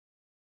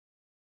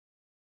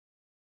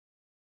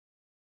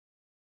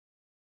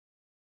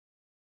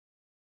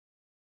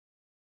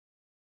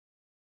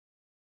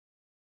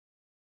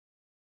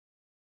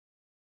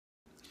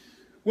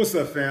What's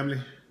up, family?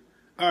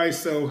 All right,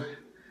 so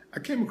I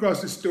came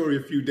across this story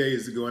a few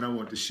days ago and I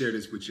want to share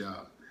this with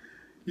y'all.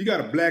 You got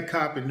a black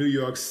cop in New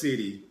York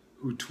City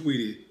who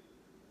tweeted,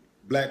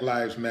 "Black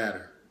Lives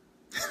Matter."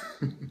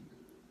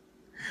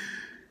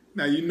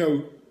 Now, you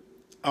know,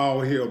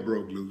 all hell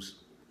broke loose.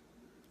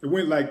 It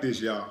went like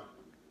this, y'all.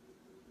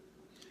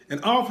 An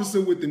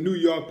officer with the New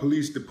York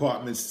Police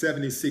Department's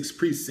 76th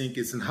precinct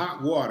is in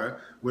hot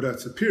water with her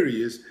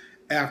superiors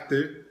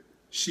after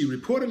she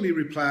reportedly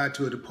replied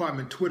to a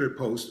department Twitter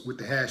post with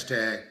the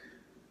hashtag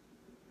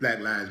Black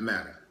Lives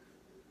Matter.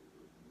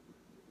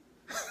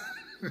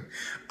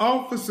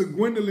 Officer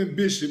Gwendolyn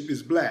Bishop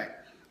is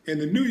black, and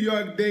the New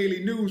York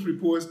Daily News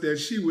reports that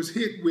she was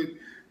hit with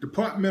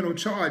departmental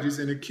charges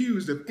and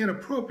accused of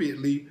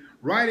inappropriately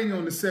writing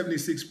on the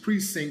 76th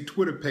precinct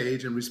Twitter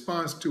page in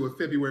response to a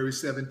February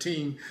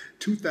 17,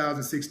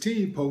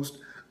 2016 post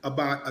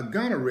about a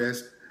gun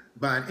arrest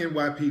by an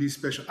NYPD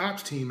special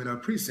ops team in her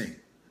precinct.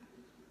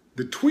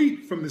 The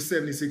tweet from the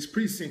 76th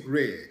precinct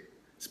read,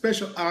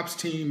 "Special ops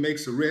team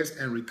makes arrest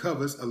and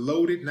recovers a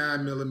loaded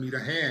 9mm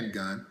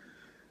handgun,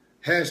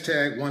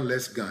 hashtag one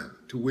less gun,"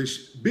 to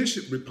which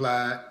Bishop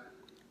replied,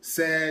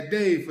 "Sad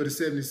day for the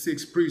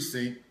 76th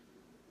precinct,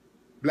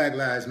 Black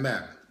Lives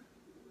Matter."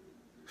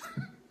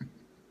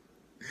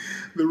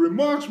 The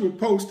remarks were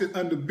posted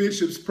under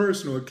Bishop's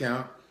personal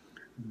account,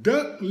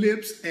 Duck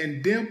Lips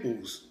and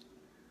Dimples,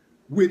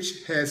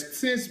 which has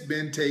since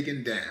been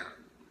taken down.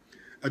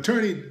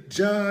 Attorney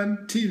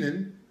John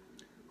Tienan,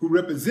 who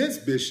represents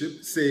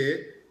Bishop,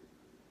 said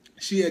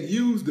she had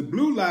used the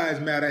Blue Lives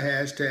Matter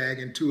hashtag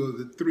in 2 of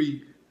the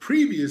 3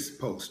 previous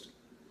posts.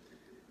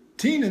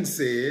 Tienan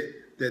said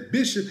that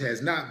Bishop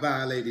has not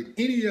violated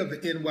any of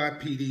the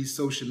NYPD's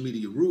social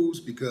media rules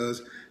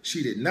because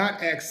she did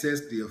not access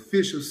the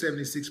official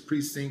 76th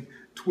precinct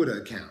Twitter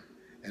account,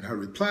 and her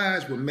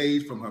replies were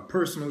made from her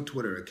personal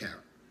Twitter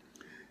account.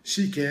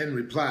 She can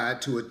reply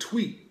to a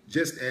tweet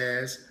just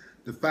as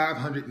the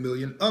 500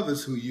 million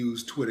others who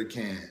use Twitter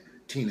can,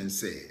 Tienan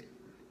said.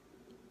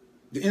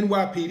 The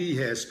NYPD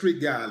has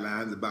strict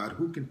guidelines about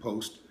who can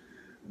post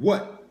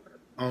what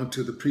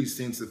onto the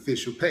precinct's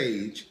official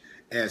page,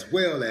 as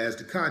well as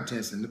the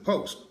contents in the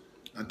post.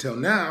 Until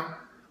now,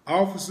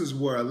 officers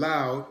were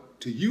allowed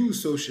to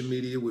use social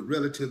media with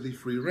relatively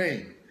free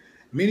rein.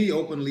 Many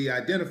openly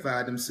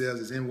identified themselves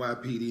as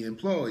NYPD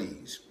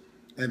employees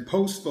and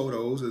post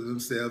photos of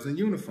themselves in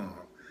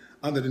uniform.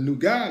 Under the new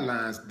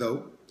guidelines,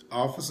 though,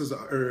 officers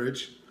are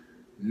urged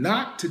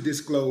not to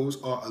disclose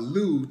or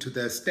allude to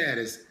their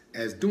status,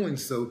 as doing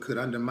so could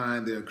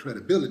undermine their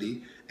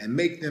credibility and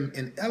make them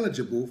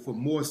ineligible for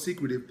more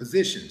secretive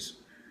positions.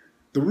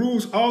 The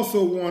rules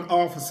also warn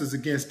officers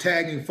against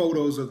tagging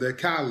photos of their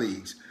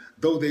colleagues,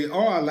 though they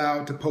are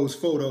allowed to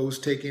post photos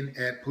taken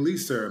at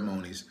police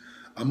ceremonies.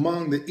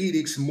 Among the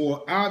edict's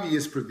more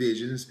obvious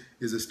provisions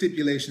is a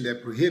stipulation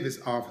that prohibits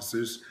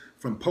officers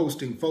from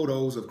posting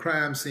photos of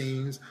crime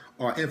scenes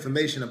or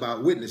information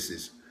about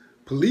witnesses.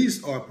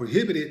 Police are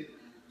prohibited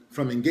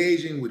from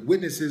engaging with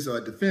witnesses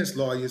or defense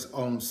lawyers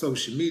on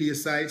social media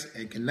sites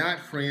and cannot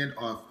friend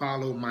or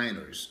follow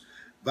minors.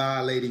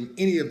 Violating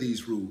any of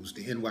these rules,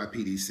 the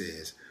NYPD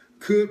says,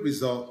 could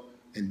result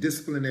in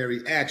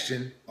disciplinary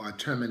action or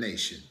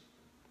termination.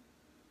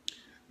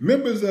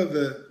 Members of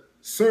the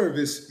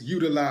service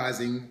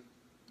utilizing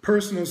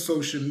personal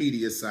social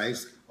media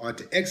sites are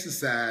to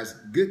exercise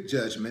good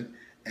judgment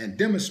and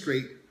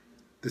demonstrate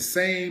the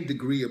same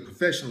degree of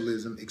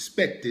professionalism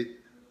expected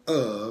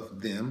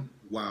of them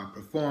while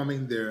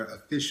performing their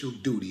official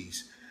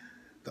duties,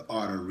 the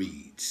order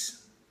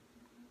reads.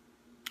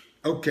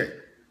 Okay.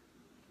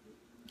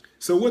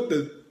 So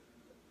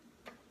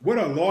what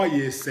our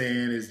lawyer is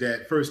saying is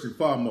that, first and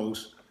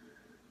foremost,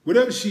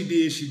 whatever she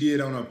did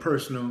on her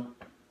personal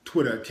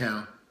Twitter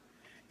account,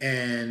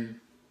 and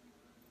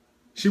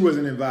she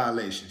wasn't in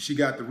violation. She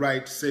got the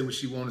right to say what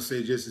she wants to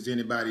say just as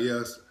anybody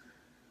else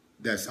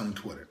that's on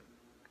Twitter.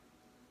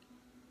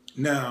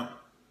 Now,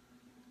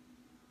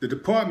 the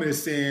department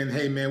is saying,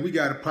 "Hey man, we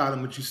got a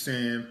problem with you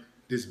saying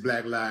this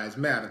Black Lives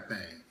Matter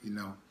thing, you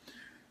know.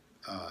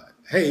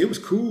 Hey, it was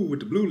cool with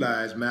the Blue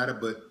Lives Matter,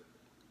 but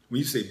when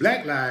you say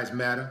Black Lives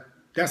Matter,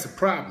 that's a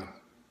problem."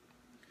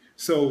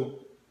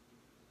 So,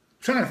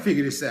 trying to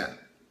figure this out.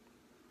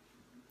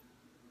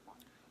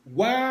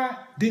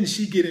 Why didn't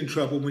she get in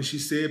trouble when she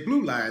said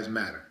Blue Lives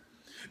Matter?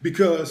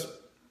 Because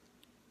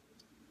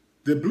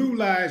the Blue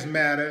Lives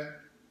Matter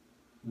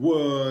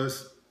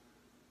was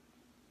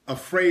a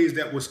phrase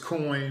that was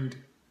coined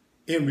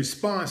in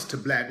response to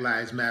Black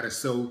Lives Matter.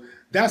 So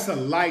that's a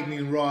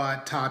lightning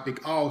rod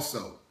topic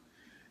also.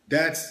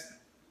 That's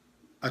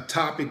a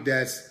topic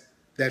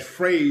that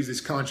phrase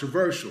is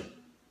controversial.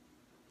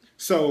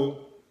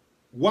 So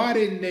why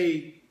didn't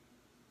they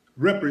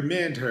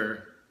reprimand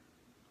her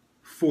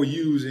for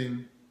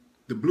using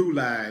the Blue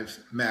Lives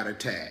Matter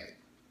tag?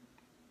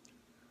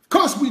 Of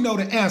course we know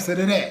the answer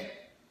to that.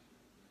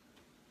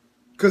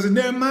 Because in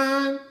their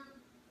mind,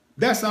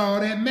 that's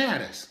all that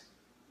matters.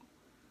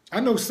 I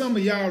know some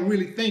of y'all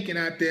really thinking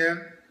out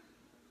there,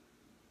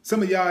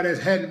 some of y'all that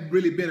hadn't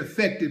really been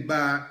affected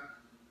by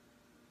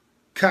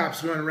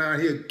cops running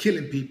around here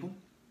killing people.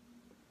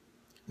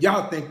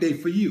 Y'all think they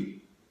for you.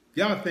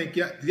 Y'all think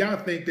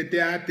that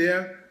they're out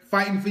there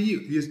fighting for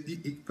you,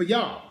 for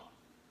y'all.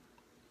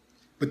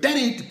 But that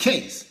ain't the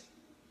case.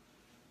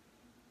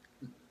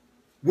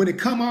 When it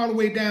come all the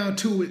way down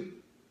to it,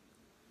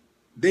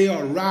 they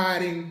are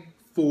riding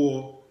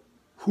for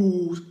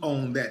who's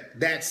on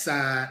that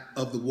side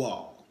of the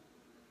wall.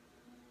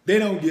 They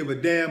don't give a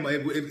damn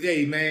if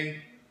hey man,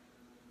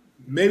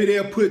 maybe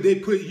they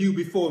put you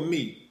before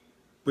me,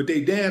 but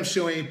they damn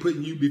sure ain't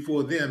putting you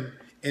before them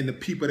and the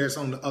people that's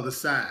on the other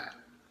side.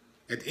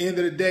 At the end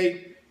of the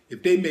day,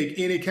 if they make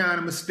any kind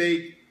of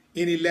mistake,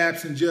 any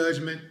lapse in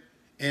judgment,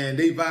 and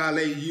they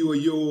violate you or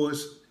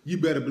yours, you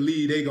better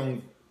believe they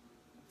gonna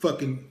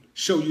fucking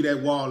show you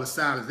that wall of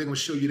silence. They're gonna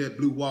show you that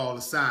blue wall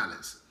of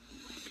silence.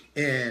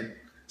 And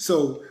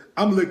so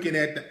I'm looking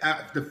at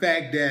the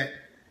fact that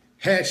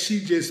had she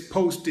just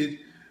posted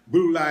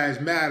Blue Lives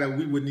Matter,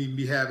 we wouldn't even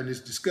be having this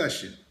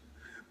discussion.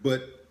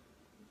 But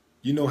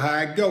you know how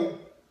it go.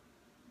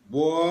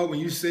 Boy, when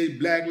you say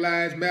Black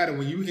Lives Matter,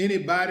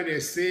 anybody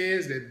that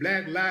says that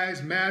Black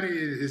Lives Matter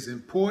is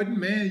important,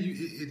 man,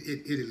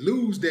 it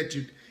alludes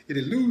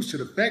to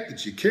the fact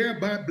that you care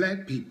about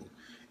black people.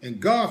 And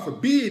God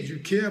forbid you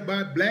care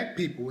about black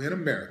people in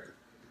America.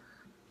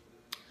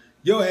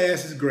 Your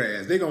ass is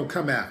grass. They're going to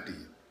come after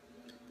you.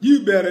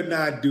 You better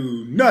not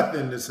do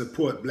nothing to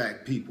support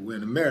black people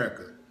in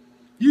America.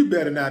 You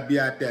better not be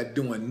out there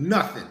doing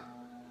nothing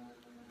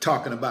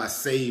talking about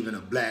saving a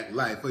black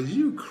life. Are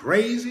you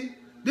crazy?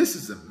 This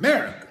is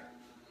America.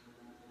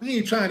 We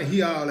ain't trying to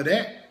hear all of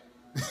that.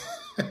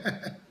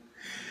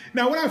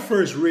 Now, when I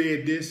first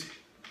read this,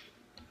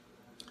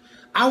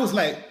 I was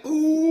like,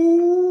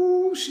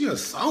 ooh, she a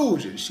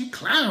soldier. She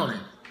clowning.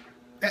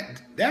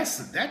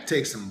 That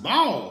takes some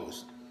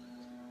balls.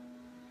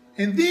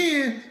 And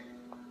then,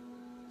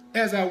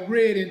 as I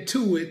read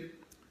into it,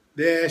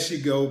 there she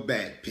go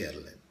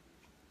backpedaling.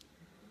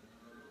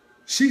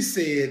 She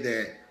said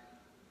that,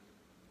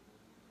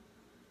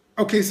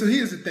 okay, so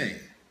here's the thing.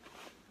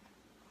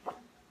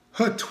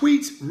 Her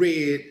tweets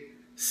read,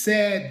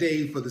 sad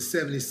day for the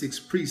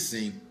 76th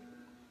precinct,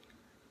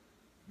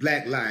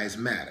 Black Lives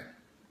Matter.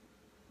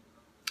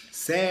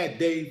 Sad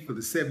day for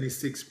the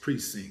 76th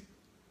precinct,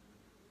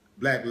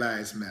 Black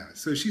Lives Matter.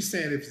 So she's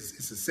saying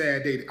it's a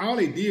sad day. All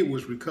they did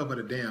was recover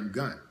the damn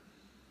gun.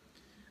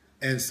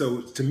 And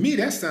so to me,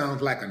 that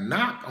sounds like a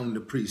knock on the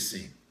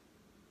precinct.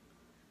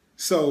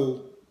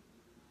 So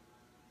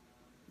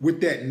with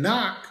that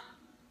knock,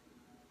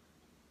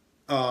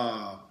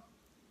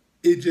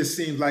 it just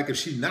seems like if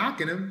she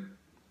knocking him,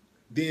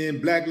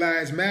 then Black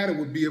Lives Matter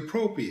would be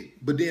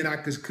appropriate. But then I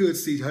could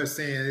see her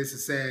saying it's a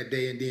sad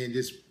day and then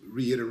just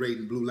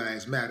reiterating Blue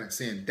Lives Matter and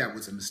saying that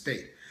was a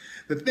mistake.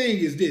 The thing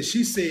is this,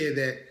 she said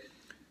that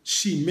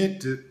she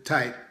meant to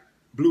type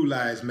Blue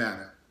Lives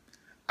Matter.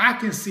 I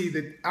can see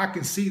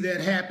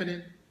that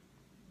happening,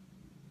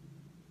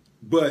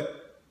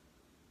 but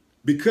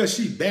because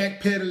she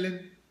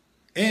backpedaling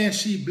and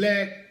she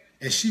black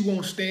and she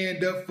won't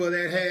stand up for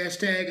that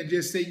hashtag and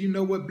just say, you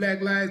know what,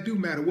 Black Lives do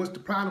matter. What's the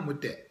problem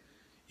with that?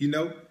 You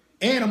know?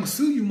 And I'm gonna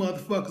sue you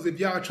motherfuckers if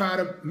y'all try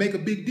to make a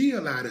big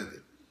deal out of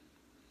it.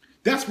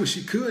 That's what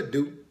she could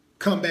do.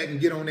 Come back and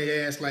get on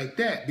their ass like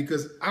that,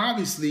 because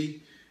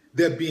obviously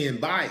they're being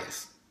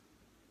biased.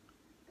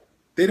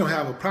 They don't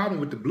have a problem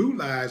with the Blue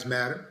Lives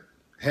Matter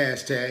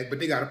hashtag, but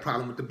they got a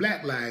problem with the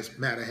Black Lives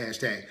Matter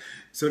hashtag.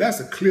 So that's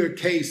a clear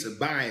case of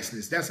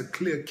biasness. That's a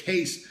clear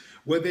case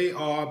where they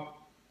are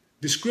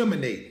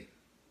discriminating.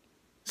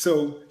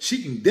 So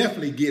she can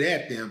definitely get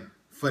at them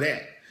for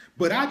that.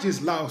 But I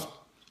just lost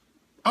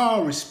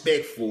all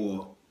respect for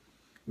her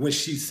when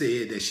she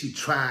said that she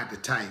tried to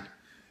type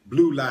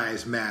Blue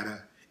Lives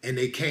Matter and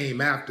they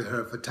came after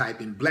her for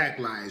typing Black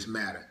Lives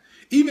Matter.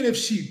 Even if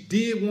she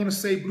did want to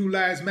say Blue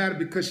Lives Matter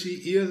because she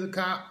is a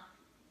cop,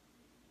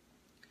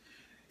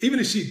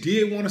 even if she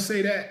did want to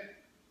say that,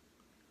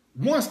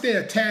 once they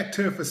attacked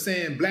her for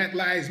saying Black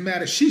Lives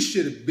Matter, she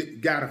should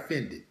have got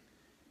offended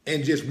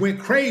and just went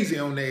crazy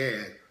on their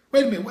ass.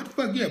 Wait a minute, what the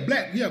fuck?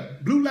 Yeah,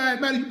 Blue Lives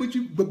Matter,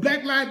 but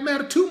Black Lives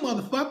Matter too,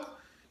 motherfucker.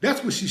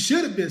 That's what she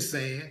should have been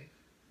saying.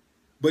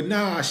 But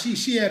nah,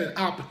 she had an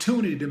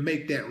opportunity to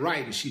make that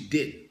right and she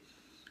didn't.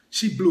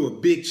 She blew a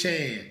big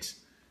chance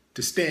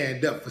to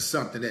stand up for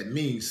something that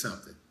means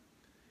something.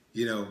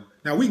 You know,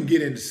 now we can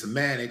get into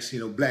semantics, you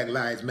know, Black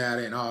Lives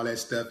Matter and all that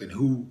stuff and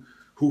who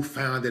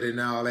founded it and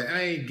all that.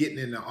 I ain't getting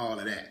into all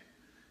of that.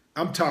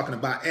 I'm talking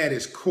about at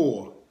its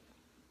core,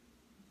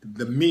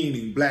 the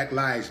meaning Black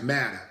Lives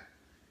Matter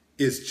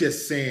is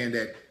just saying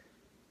that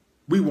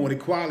we want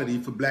equality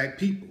for black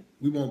people.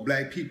 We want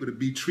black people to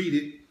be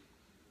treated,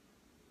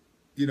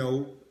 you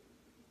know,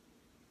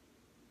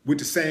 with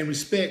the same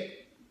respect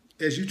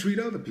as you treat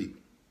other people.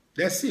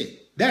 That's it.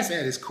 That's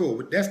at its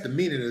core. That's the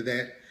meaning of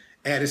that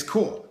at its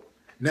core.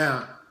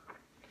 Now,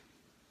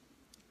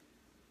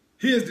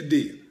 here's the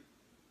deal.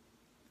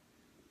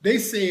 They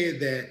said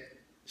that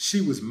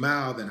she was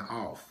mouthing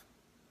off.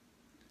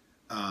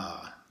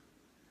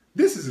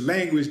 This is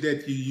language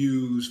that you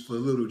use for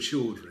little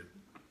children.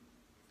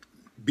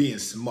 being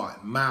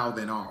smart,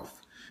 mouthing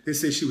off. They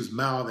said she was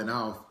mouthing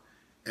off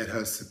at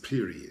her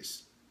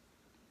superiors.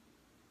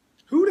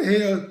 Who the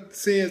hell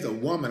says a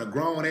woman, a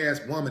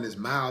grown-ass woman, is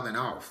mouthing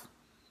off?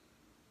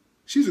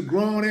 She's a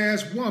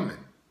grown-ass woman.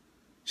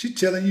 She's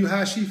telling you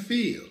how she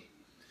feels.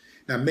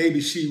 Now,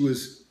 maybe she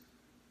was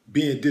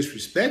being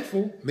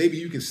disrespectful. Maybe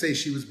you can say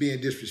she was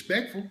being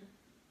disrespectful.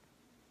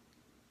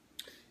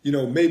 You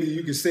know, maybe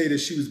you can say that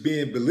she was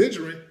being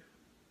belligerent,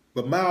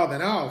 but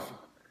mouthing off,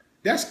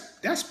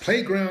 that's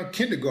playground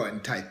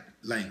kindergarten type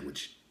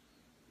language.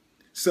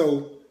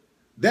 So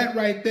that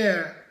right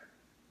there,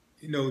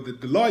 you know,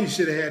 the lawyer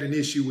should have had an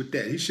issue with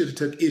that. He should have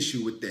took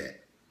issue with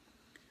that.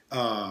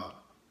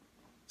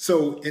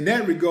 So in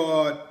that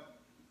regard,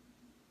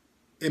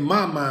 in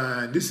my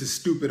mind, this is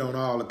stupid on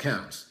all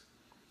accounts.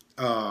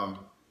 The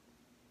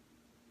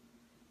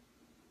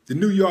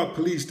New York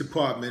Police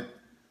Department,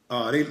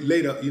 they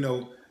later, you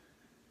know,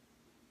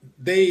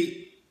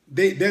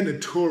 they're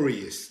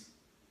notorious,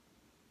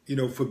 you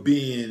know, for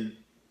being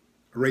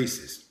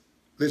racist.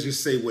 Let's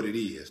just say what it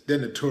is. They're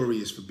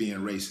notorious for being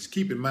racist.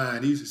 Keep in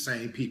mind, these are the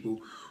same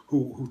people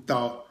who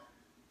thought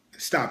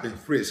stop and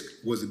frisk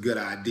was a good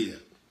idea.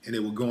 And they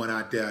were going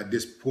out there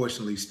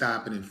disproportionately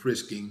stopping and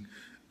frisking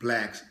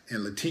blacks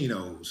and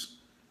Latinos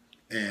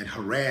and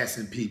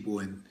harassing people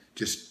and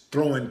just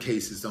throwing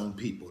cases on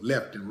people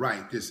left and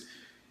right.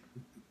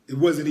 It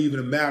wasn't even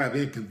a matter of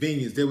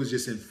inconvenience. They was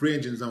just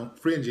infringing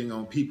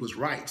on people's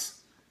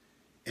rights.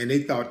 And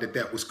they thought that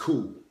that was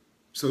cool.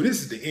 So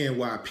this is the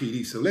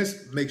NYPD. So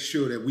let's make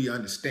sure that we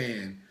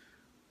understand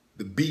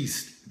the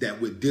beast that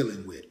we're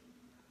dealing with.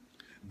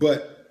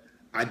 But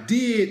I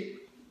did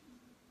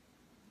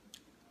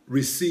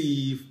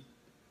receive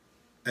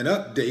an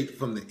update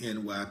from the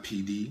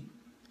NYPD.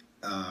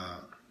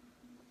 Let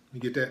me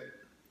get that.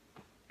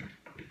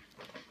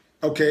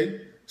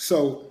 Okay,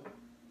 so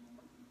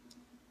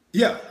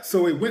yeah,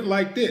 so it went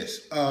like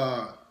this.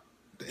 The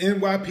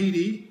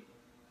NYPD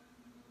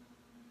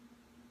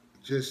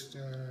just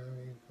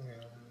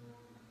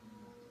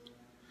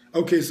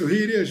okay, so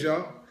here it is,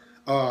 y'all.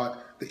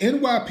 The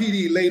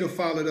NYPD later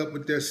followed up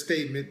with their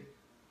statement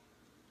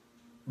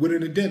with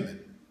an addendum.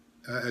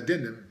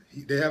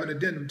 They have an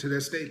addendum to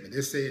their statement.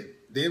 They said,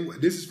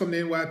 this is from the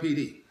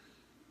NYPD.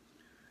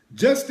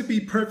 Just to be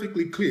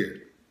perfectly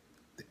clear,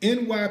 the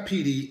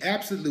NYPD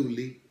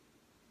absolutely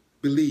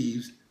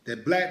believes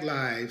that black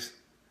lives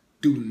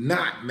do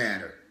not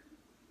matter,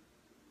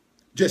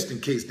 just in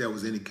case there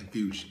was any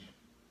confusion.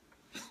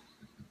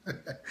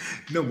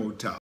 No more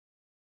talk.